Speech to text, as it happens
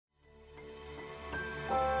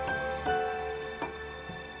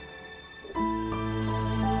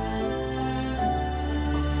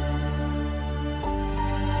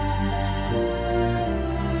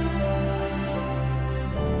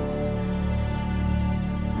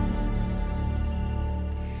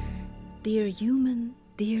Dear human,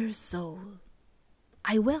 dear soul,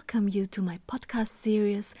 I welcome you to my podcast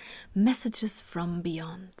series, Messages from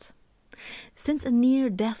Beyond. Since a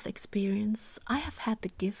near-death experience, I have had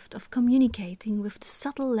the gift of communicating with the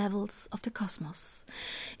subtle levels of the cosmos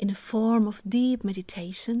in a form of deep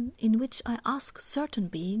meditation in which I ask certain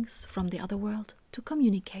beings from the other world to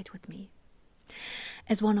communicate with me.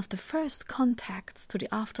 As one of the first contacts to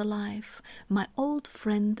the afterlife, my old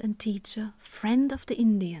friend and teacher, Friend of the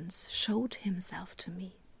Indians, showed himself to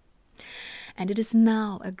me. And it is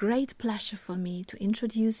now a great pleasure for me to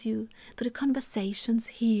introduce you to the conversations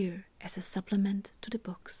here as a supplement to the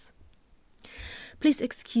books. Please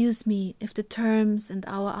excuse me if the terms and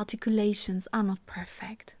our articulations are not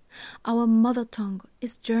perfect. Our mother tongue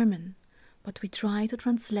is German, but we try to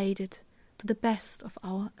translate it to the best of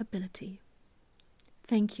our ability.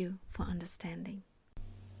 Thank you for understanding.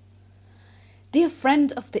 Dear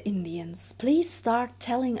friend of the Indians, please start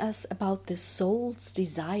telling us about the soul's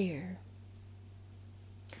desire.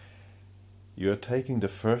 You are taking the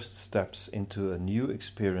first steps into a new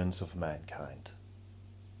experience of mankind.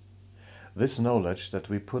 This knowledge that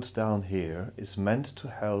we put down here is meant to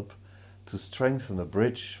help to strengthen a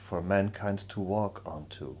bridge for mankind to walk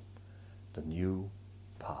onto, the new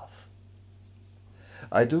path.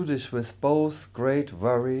 I do this with both great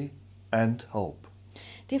worry and hope.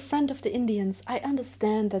 Dear friend of the Indians, I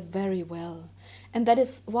understand that very well, and that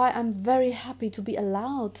is why I'm very happy to be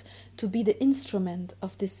allowed to be the instrument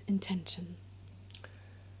of this intention.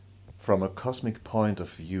 From a cosmic point of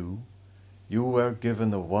view, you were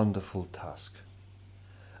given a wonderful task.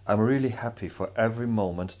 I'm really happy for every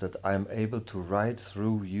moment that I'm able to ride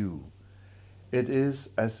through you. It is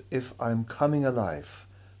as if I'm coming alive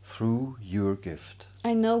through your gift.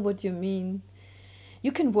 I know what you mean.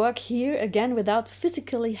 You can work here again without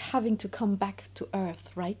physically having to come back to Earth,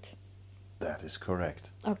 right? That is correct.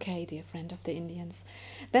 Okay, dear friend of the Indians.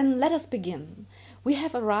 Then let us begin. We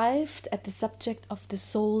have arrived at the subject of the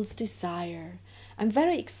soul's desire. I'm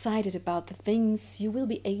very excited about the things you will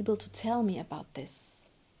be able to tell me about this.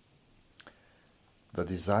 The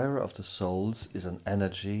desire of the souls is an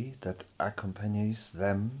energy that accompanies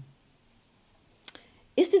them.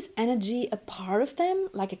 Is this energy a part of them,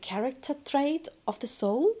 like a character trait of the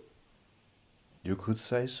soul? You could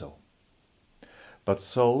say so. But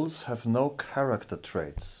souls have no character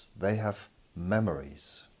traits, they have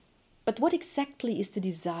memories. But what exactly is the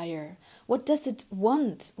desire? What does it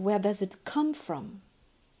want? Where does it come from?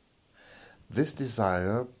 This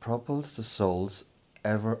desire propels the souls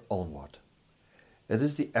ever onward. It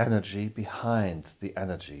is the energy behind the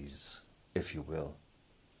energies, if you will.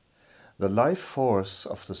 The life force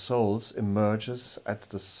of the souls emerges at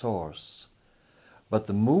the source, but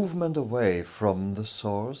the movement away from the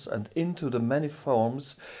source and into the many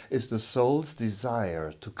forms is the soul's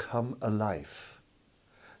desire to come alive,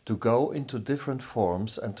 to go into different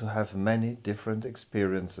forms and to have many different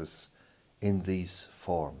experiences in these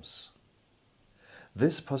forms.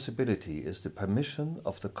 This possibility is the permission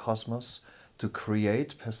of the cosmos to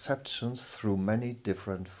create perceptions through many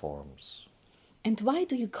different forms. And why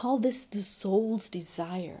do you call this the soul's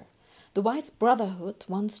desire? The wise brotherhood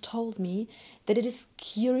once told me that it is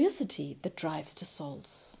curiosity that drives the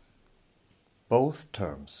souls. Both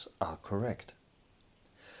terms are correct.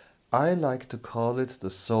 I like to call it the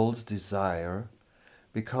soul's desire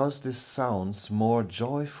because this sounds more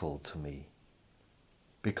joyful to me,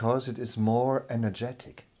 because it is more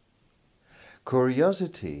energetic.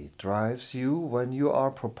 Curiosity drives you when you are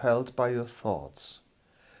propelled by your thoughts.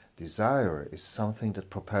 Desire is something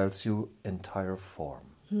that propels you entire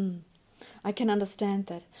form. I can understand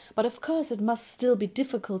that, but of course it must still be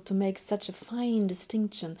difficult to make such a fine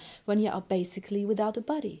distinction when you are basically without a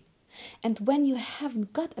body. And when you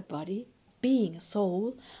haven't got a body, being a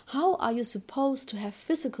soul, how are you supposed to have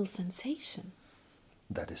physical sensation?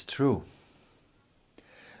 That is true.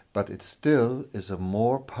 But it still is a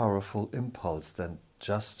more powerful impulse than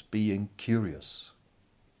just being curious.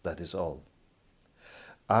 That is all.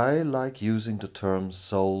 I like using the term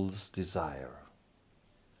soul's desire.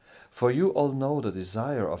 For you all know the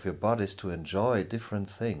desire of your bodies to enjoy different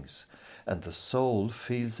things, and the soul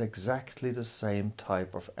feels exactly the same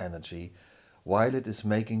type of energy while it is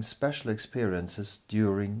making special experiences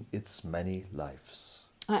during its many lives.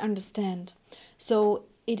 I understand. So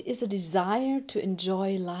it is a desire to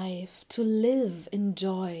enjoy life, to live in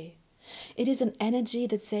joy. It is an energy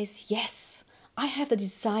that says, yes, I have the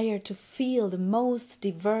desire to feel the most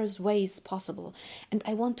diverse ways possible, and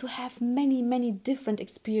I want to have many, many different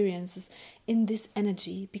experiences in this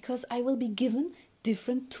energy because I will be given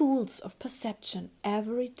different tools of perception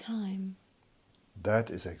every time. That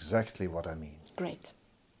is exactly what I mean. Great.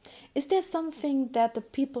 Is there something that the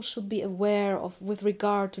people should be aware of with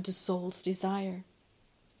regard to the soul's desire?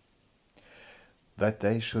 That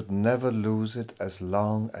they should never lose it as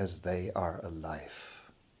long as they are alive.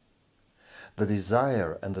 The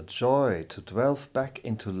desire and the joy to delve back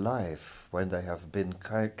into life when they have been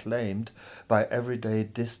claimed by everyday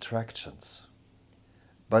distractions.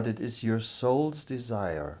 But it is your soul's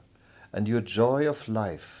desire and your joy of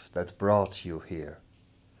life that brought you here.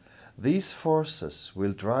 These forces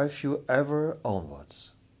will drive you ever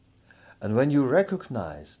onwards. And when you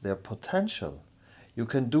recognize their potential, you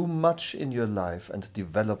can do much in your life and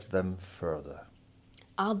develop them further.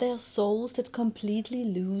 Are there souls that completely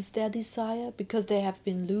lose their desire because they have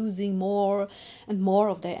been losing more and more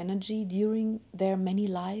of their energy during their many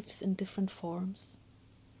lives in different forms?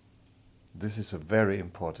 This is a very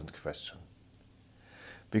important question,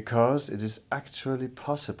 because it is actually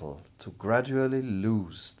possible to gradually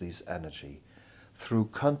lose this energy through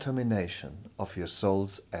contamination of your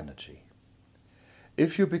soul's energy.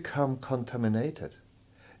 If you become contaminated,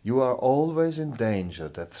 you are always in danger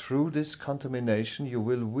that through this contamination you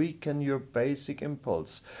will weaken your basic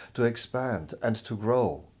impulse to expand and to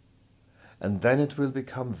grow. And then it will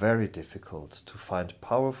become very difficult to find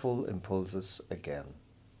powerful impulses again.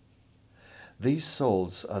 These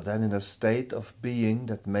souls are then in a state of being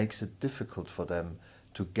that makes it difficult for them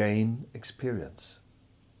to gain experience.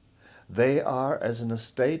 They are as in a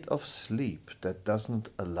state of sleep that doesn't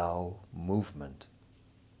allow movement.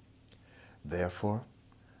 Therefore,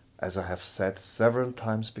 as I have said several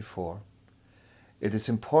times before, it is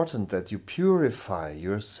important that you purify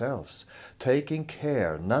yourselves, taking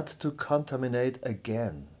care not to contaminate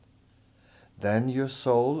again. Then your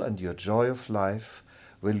soul and your joy of life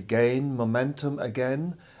will gain momentum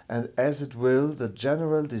again, and as it will the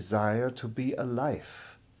general desire to be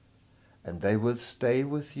alive. And they will stay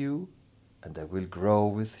with you, and they will grow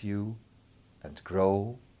with you, and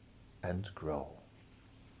grow and grow.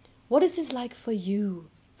 What is this like for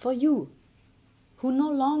you, who no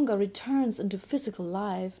longer returns into physical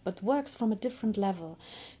life but works from a different level?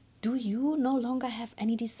 Do you no longer have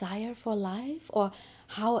any desire for life, or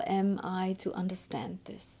how am I to understand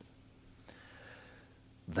this?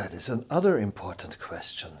 That is another important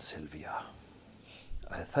question, Sylvia.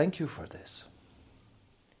 I thank you for this.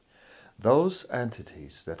 Those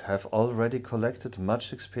entities that have already collected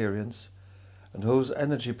much experience and whose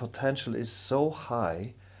energy potential is so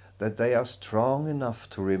high that they are strong enough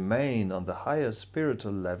to remain on the higher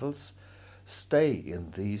spiritual levels stay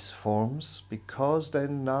in these forms because they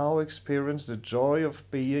now experience the joy of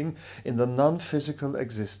being in the non-physical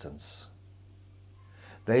existence.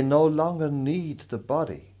 They no longer need the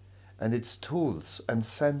body and its tools and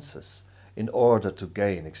senses in order to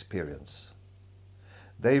gain experience.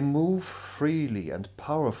 They move freely and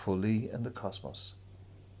powerfully in the cosmos.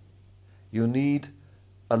 You need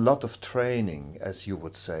a lot of training, as you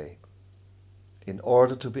would say, in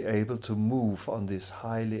order to be able to move on these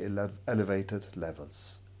highly elevated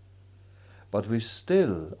levels. But we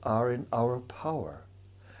still are in our power,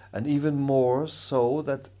 and even more so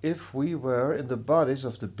that if we were in the bodies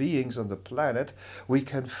of the beings on the planet, we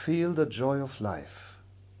can feel the joy of life.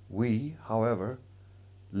 We, however,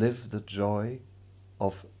 live the joy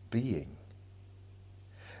of being.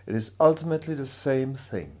 It is ultimately the same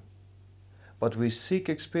thing, but we seek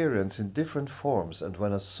experience in different forms, and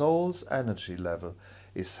when a soul's energy level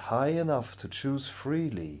is high enough to choose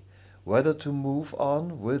freely whether to move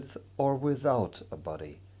on with or without a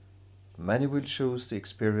body, many will choose the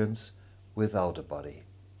experience without a body,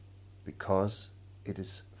 because it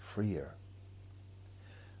is freer.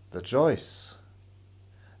 The choice,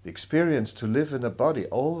 the experience to live in a body,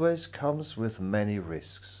 always comes with many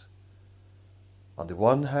risks. On the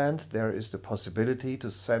one hand, there is the possibility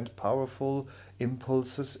to send powerful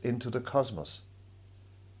impulses into the cosmos.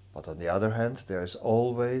 But on the other hand, there is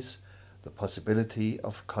always the possibility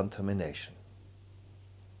of contamination.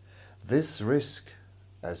 This risk,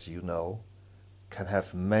 as you know, can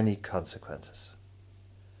have many consequences.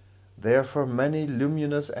 Therefore, many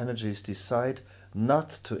luminous energies decide not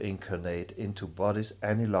to incarnate into bodies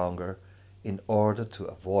any longer in order to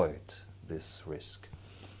avoid this risk.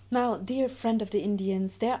 Now, dear friend of the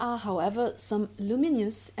Indians, there are, however, some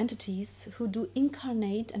luminous entities who do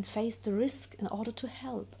incarnate and face the risk in order to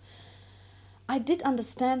help. I did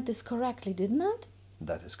understand this correctly, didn't I?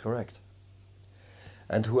 That is correct.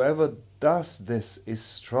 And whoever does this is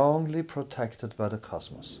strongly protected by the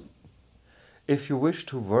cosmos. If you wish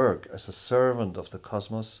to work as a servant of the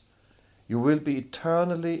cosmos, you will be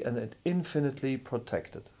eternally and infinitely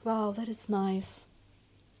protected. Wow, that is nice.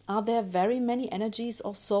 Are there very many energies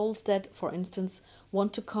or souls that, for instance,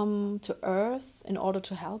 want to come to Earth in order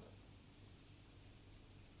to help?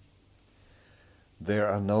 There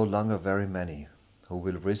are no longer very many who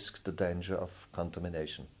will risk the danger of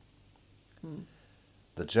contamination.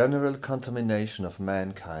 The general contamination of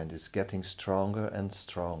mankind is getting stronger and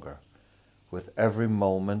stronger with every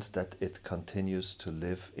moment that it continues to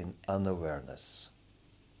live in unawareness.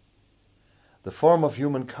 The form of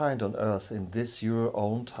humankind on earth in this your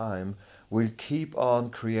own time will keep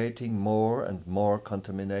on creating more and more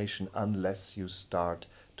contamination unless you start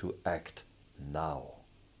to act now.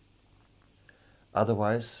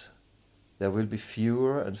 Otherwise, there will be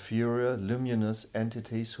fewer and fewer luminous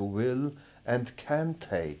entities who will and can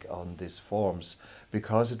take on these forms,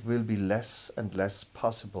 because it will be less and less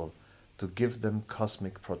possible to give them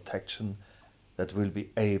cosmic protection that will be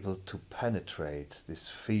able to penetrate this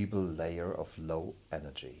feeble layer of low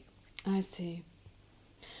energy. I see.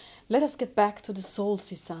 Let us get back to the soul's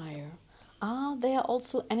desire. Are there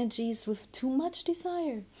also energies with too much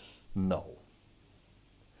desire? No.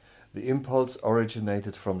 The impulse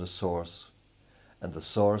originated from the source, and the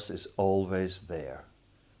source is always there,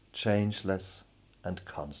 changeless and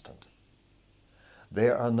constant.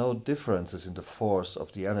 There are no differences in the force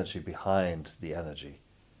of the energy behind the energy.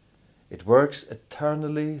 It works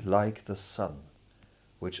eternally like the sun,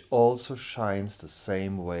 which also shines the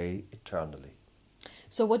same way eternally.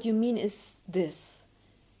 So what you mean is this.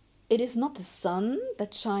 It is not the sun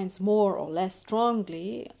that shines more or less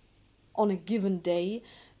strongly on a given day,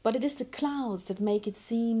 but it is the clouds that make it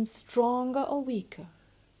seem stronger or weaker.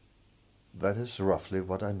 That is roughly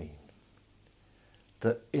what I mean.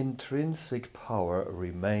 The intrinsic power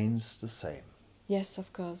remains the same. Yes,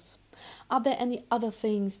 of course. Are there any other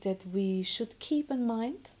things that we should keep in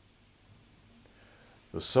mind?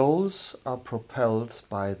 The souls are propelled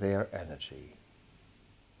by their energy.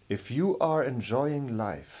 If you are enjoying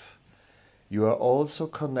life, you are also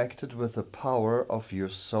connected with the power of your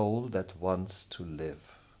soul that wants to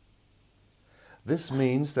live. This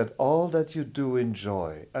means that all that you do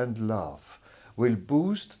enjoy and love will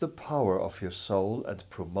boost the power of your soul and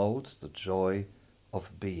promote the joy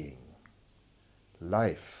of being.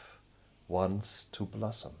 Life wants to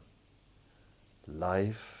blossom.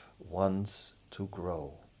 Life wants to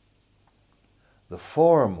grow. The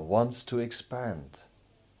form wants to expand.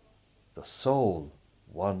 The soul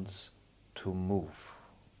wants to move.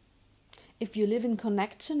 If you live in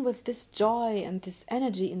connection with this joy and this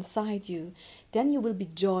energy inside you, then you will be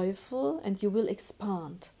joyful and you will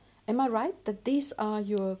expand. Am I right that these are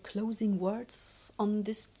your closing words on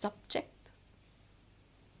this subject?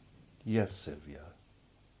 Yes, Sylvia,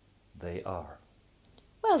 they are.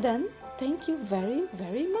 Well then, thank you very,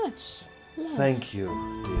 very much. Love. Thank you,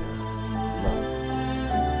 dear.